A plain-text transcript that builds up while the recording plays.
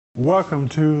Welcome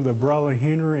to the Brother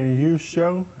Henry and You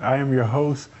Show. I am your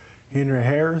host, Henry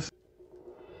Harris.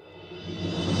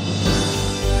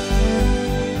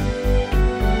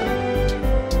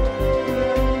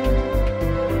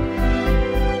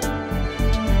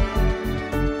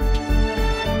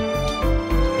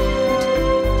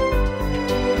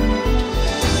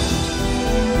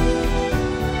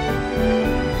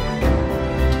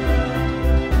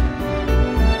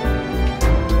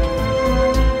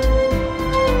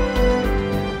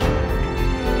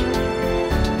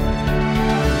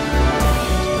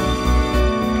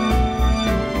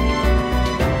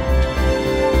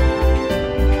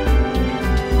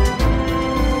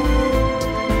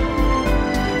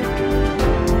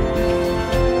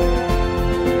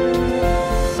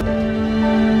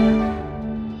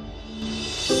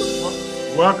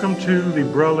 Welcome to the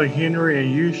Brother Henry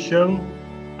and You Show.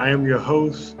 I am your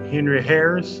host, Henry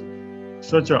Harris.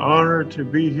 Such an honor to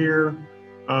be here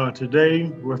today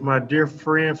with my dear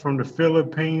friend from the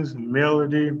Philippines,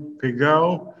 Melanie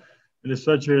Pigao. It is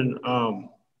such an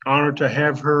honor to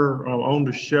have her on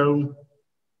the show.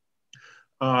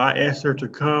 I asked her to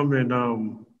come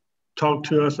and talk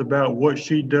to us about what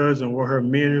she does and what her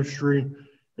ministry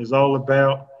is all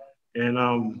about. And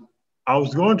I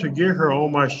was going to get her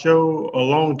on my show a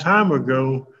long time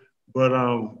ago, but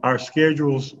our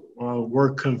schedules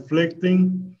were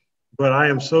conflicting. But I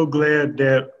am so glad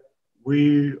that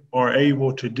we are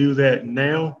able to do that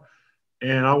now.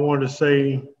 And I want to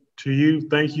say to you,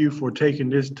 thank you for taking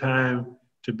this time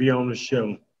to be on the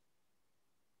show.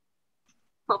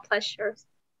 My pleasure.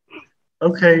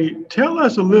 Okay, tell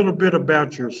us a little bit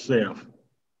about yourself.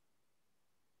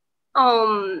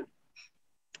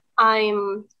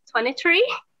 I'm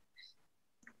 23,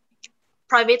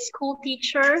 private school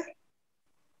teacher,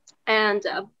 and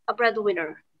a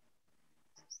breadwinner.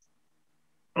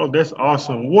 Oh, that's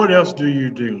awesome. What else do you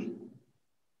do?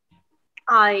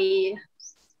 I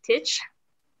teach,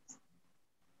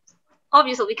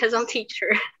 obviously because I'm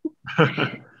teacher,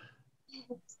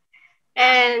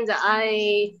 and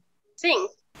I sing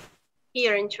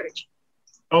here in church.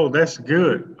 Oh, that's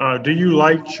good. Do you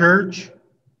like church?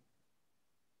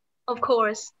 Of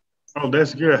course. Oh,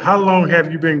 that's good. How long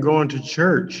have you been going to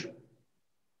church?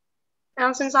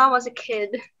 And since I was a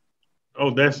kid, Oh,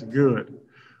 that's good.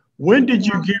 When did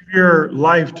you yeah, give your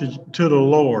life to the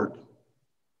Lord?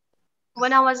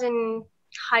 when I was in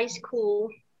high school,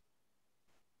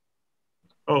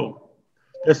 Oh,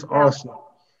 that's yeah, awesome.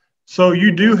 So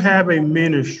you do have a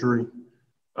ministry.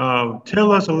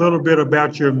 Tell us a little bit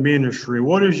about your ministry.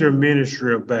 What is your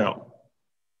ministry about?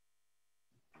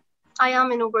 I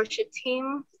am in a worship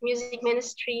team, music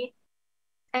ministry,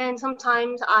 and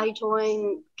sometimes I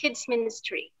join kids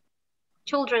ministry,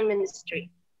 children ministry,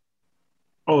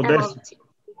 Oh, and love team.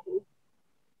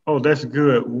 that's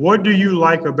good. What do you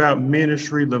like about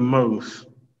ministry the most?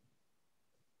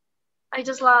 I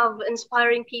just love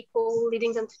inspiring people,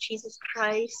 leading them to Jesus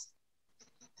Christ.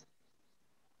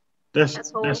 That's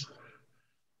That's all. that's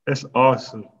that's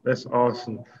awesome. That's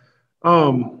awesome.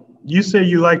 You say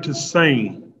you like to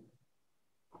sing.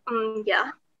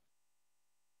 Yeah.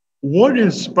 What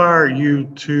inspired you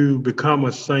to become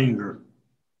a singer,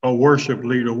 a worship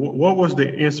leader? What was the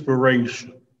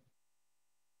inspiration?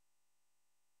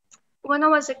 When I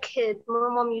was a kid, my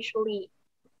mom usually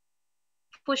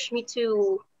pushed me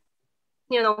to,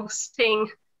 sing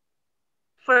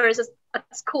first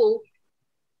at school.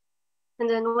 And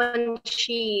then when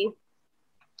she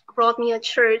brought me at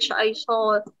church, I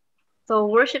saw the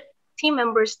worship team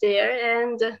members there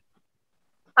and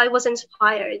I was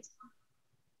inspired.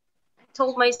 I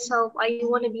told myself I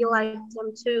want to be like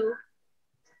them too.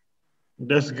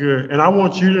 That's good. And I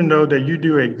want you to know that you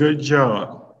do a good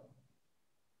job.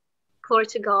 Glory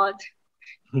to God.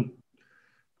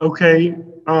 Okay.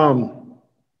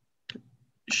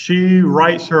 She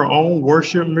writes her own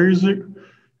worship music.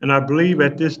 And I believe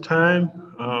at this time,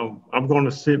 I'm going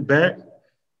to sit back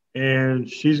and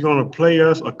she's going to play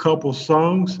us a couple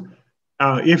songs.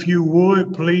 If you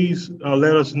would, please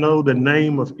let us know the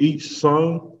name of each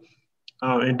song,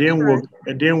 and then Sure.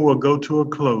 we'll go to a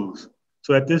close.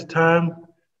 So at this time,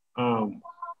 um,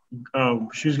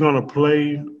 she's going to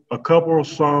play a couple of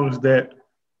songs that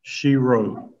she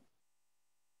wrote.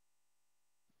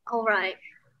 All right.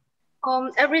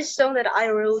 Every song that I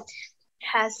wrote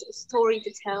has a story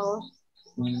to tell.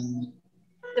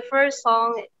 The first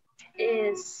song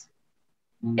is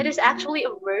it is actually a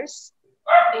verse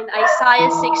in Isaiah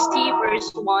 60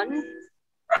 verse 1.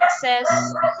 It says,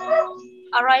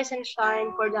 "Arise and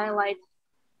shine, for thy light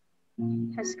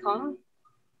has come,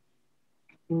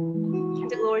 and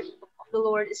the glory of the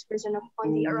Lord is risen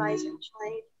upon thee. Arise and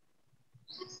shine."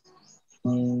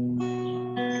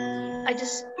 I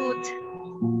just put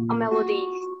a melody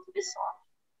to the song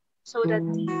so that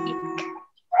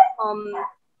um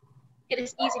it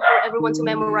is easy for everyone to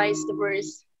memorize the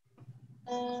verse.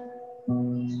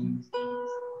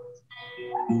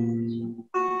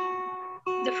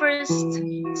 The first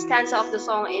stanza of the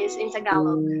song is in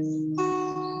Tagalog and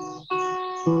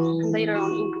later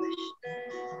on English.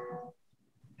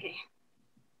 Okay.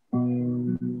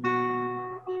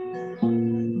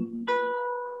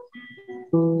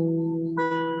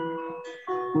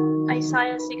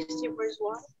 Isaiah 60 verse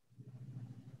 1.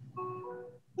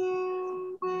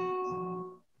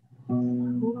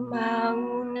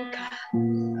 Bumangon ka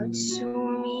at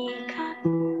sumikat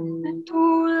na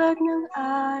tulad ng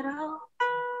araw.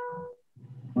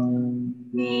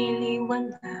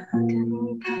 Liliwanagan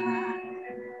ka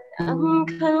ang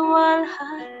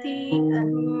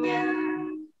kalwalhatian niya.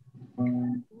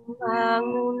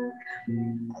 Bumangon ka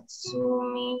at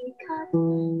sumikat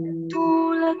na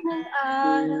tulad ng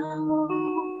araw.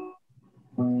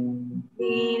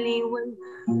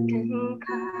 Liliwanagan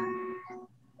ka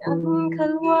ang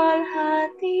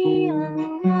kalwalhatian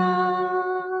niya.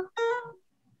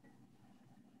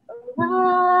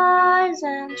 Arise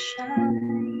and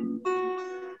shine,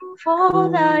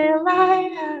 for thy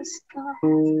light has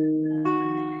come,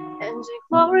 and the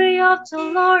glory of the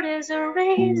Lord is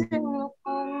arising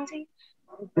upon thee.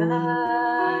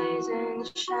 Arise and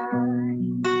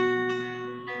shine.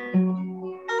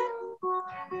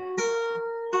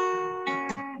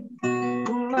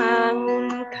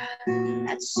 Bumangon ka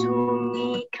at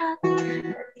sumikat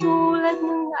tulad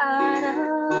ng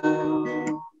araw.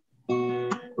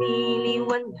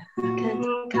 Liliwanagan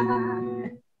ka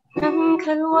ng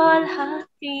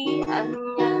kalwalhatian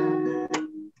niya.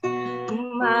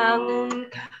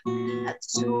 Bumangon ka at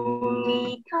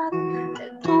sumikat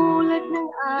tulad ng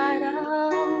araw.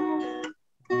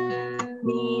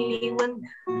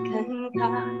 Liliwanagan ka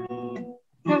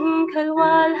ng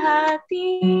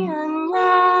kalwalhatian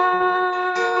niya.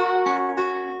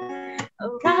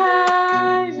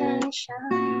 Arise and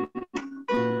shine,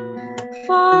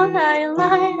 for thy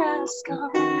light has come,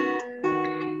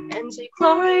 and the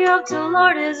glory of the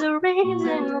Lord is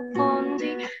arising upon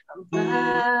thee.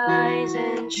 Arise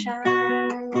and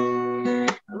shine,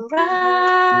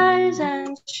 arise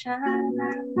and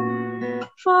shine,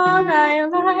 for thy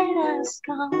light has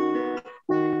come,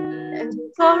 and the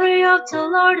glory of the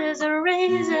Lord is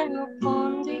arising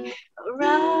upon thee.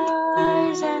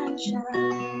 Arise and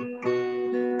shine.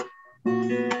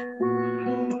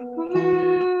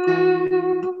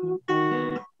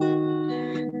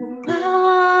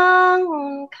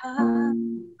 Bumangon ka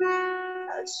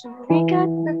at sumikat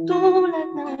na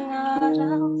tulad ng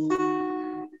araw.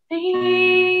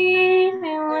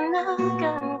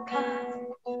 Liliwanagan ka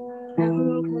ng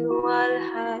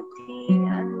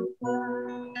kalwalhatian ka.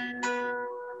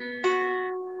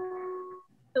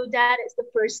 So that is the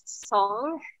first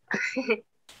song.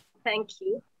 Thank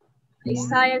you.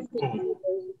 Isaiah 60.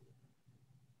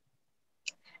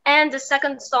 And the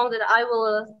second song that I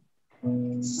will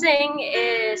sing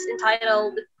is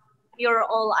entitled You're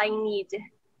All I Need.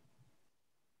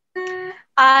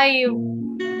 I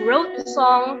wrote the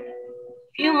song a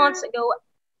few months ago.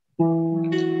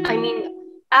 I mean,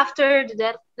 after the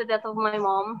death of my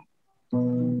mom,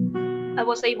 I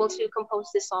was able to compose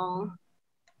this song.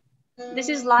 This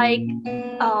is like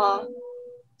a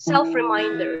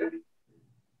self-reminder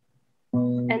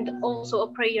and also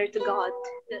a prayer to God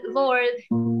that, Lord,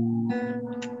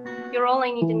 you're all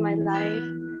I need in my life.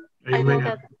 Amen. I know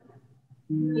that,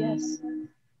 yes,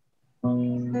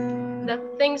 that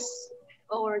things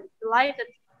or life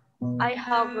that I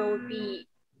have will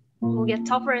get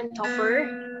tougher and tougher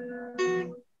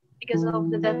because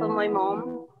of the death of my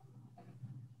mom.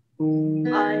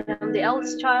 I am the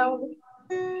eldest child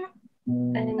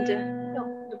and the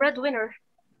breadwinner.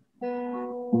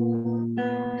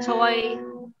 So I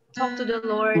talk to the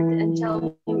Lord and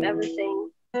tell him everything.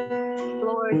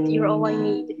 Lord, you're all I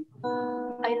need.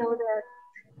 I know that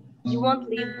you won't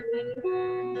leave me.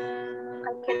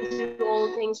 I can do all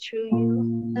things through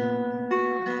you.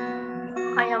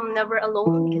 I am never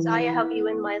alone because I have you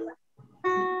in my life.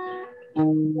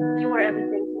 You are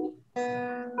everything to me.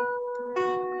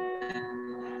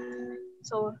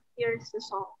 So here's the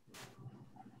song.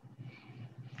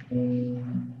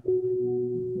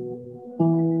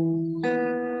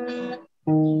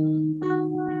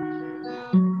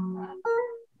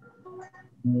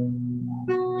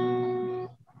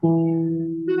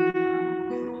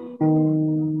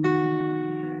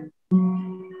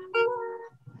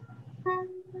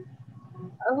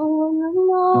 I wanna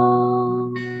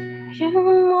know you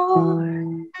more.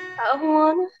 I I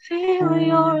wanna feel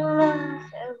your love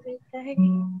every day.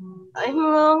 I'm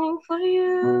longing for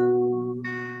you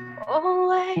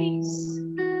always.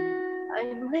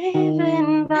 I'm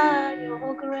living by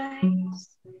your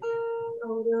grace.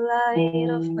 You're the light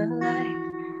of my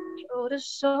life. You're the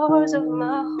source of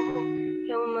my hope.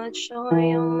 You're my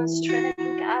joy, you're my strength.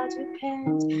 I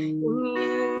depend in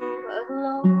you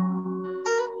alone.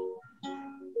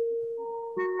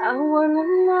 I wanna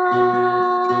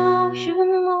know you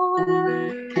more.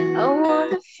 I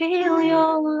wanna feel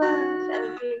your love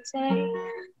every day.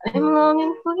 I'm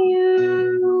longing for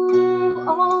you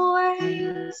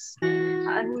always.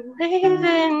 I'm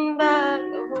living by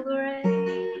your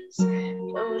grace.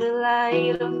 You're the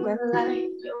light of my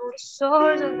life. You're the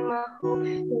source of my hope.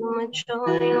 You're my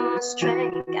joy, you're my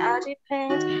strength. I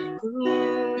depend on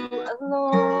you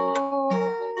alone.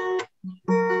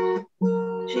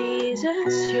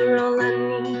 Jesus, you're all I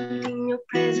need. In your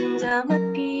presence I'm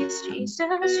at peace.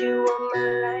 Jesus, you are my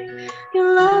life.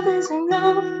 Your love is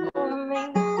enough for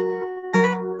me.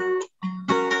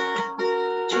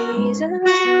 Jesus,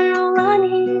 you're all I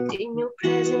need. In your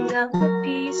presence I'm at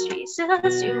peace.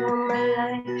 Jesus, you are my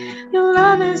life. Your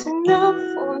love is enough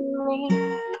for me.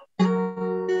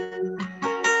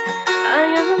 I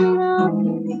am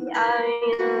nothing.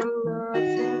 I am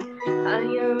nothing. I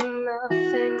am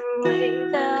nothing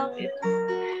without you.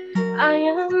 I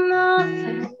am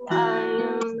nothing, I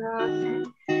am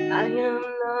nothing, I am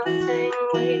nothing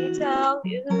without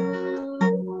you.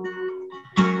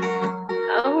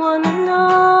 I wanna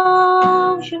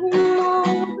know you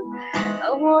more.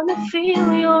 I wanna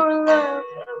feel your love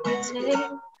every day.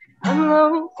 I'm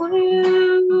longing for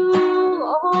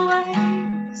you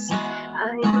always.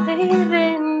 I'm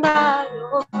living by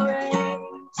your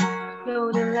grace.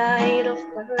 You're the light of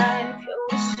my life. You're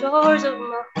the source of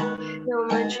my hope. You're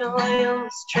my joy, you're my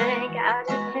strength. I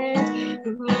depend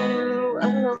on you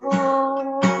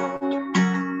alone.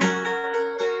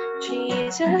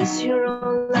 Jesus, you're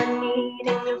all I need.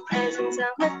 In your presence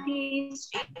I'm at peace.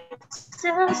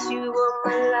 Jesus, you are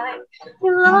my life.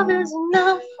 Your love is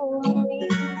enough for me.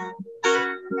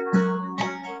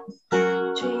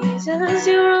 Jesus,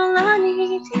 you're all I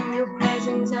need. In your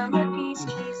presence I'm at peace.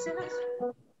 Jesus.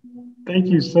 Thank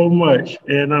you so much.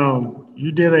 And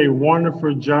you did a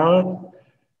wonderful job.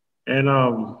 And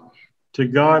to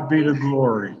God be the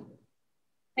glory.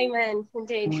 Amen.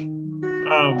 Indeed.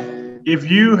 If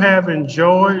you have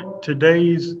enjoyed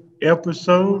today's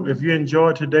episode, if you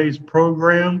enjoyed today's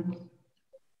program,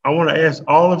 I want to ask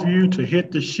all of you to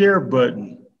hit the share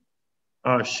button.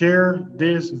 Share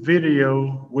this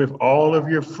video with all of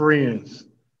your friends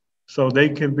so they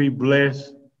can be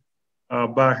blessed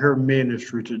by her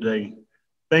ministry today.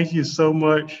 Thank you so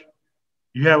much.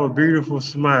 You have a beautiful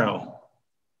smile.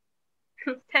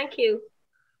 Thank you.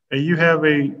 And you have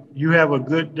a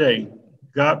good day.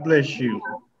 God bless you.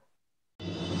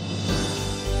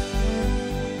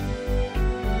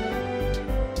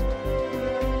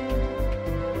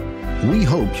 We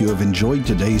hope you have enjoyed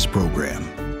today's program.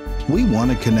 We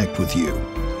want to connect with you.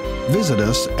 Visit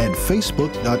us at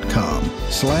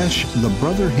facebook.com/The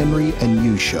Brother Henry and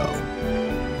You Show,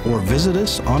 or visit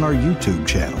us on our YouTube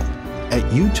channel at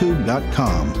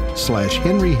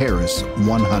youtube.com/Henry Harris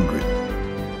 100.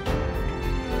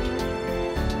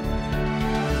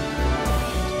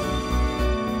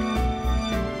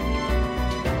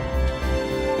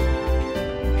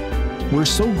 We're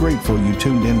so grateful you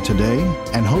tuned in today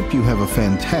and hope you have a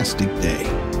fantastic day.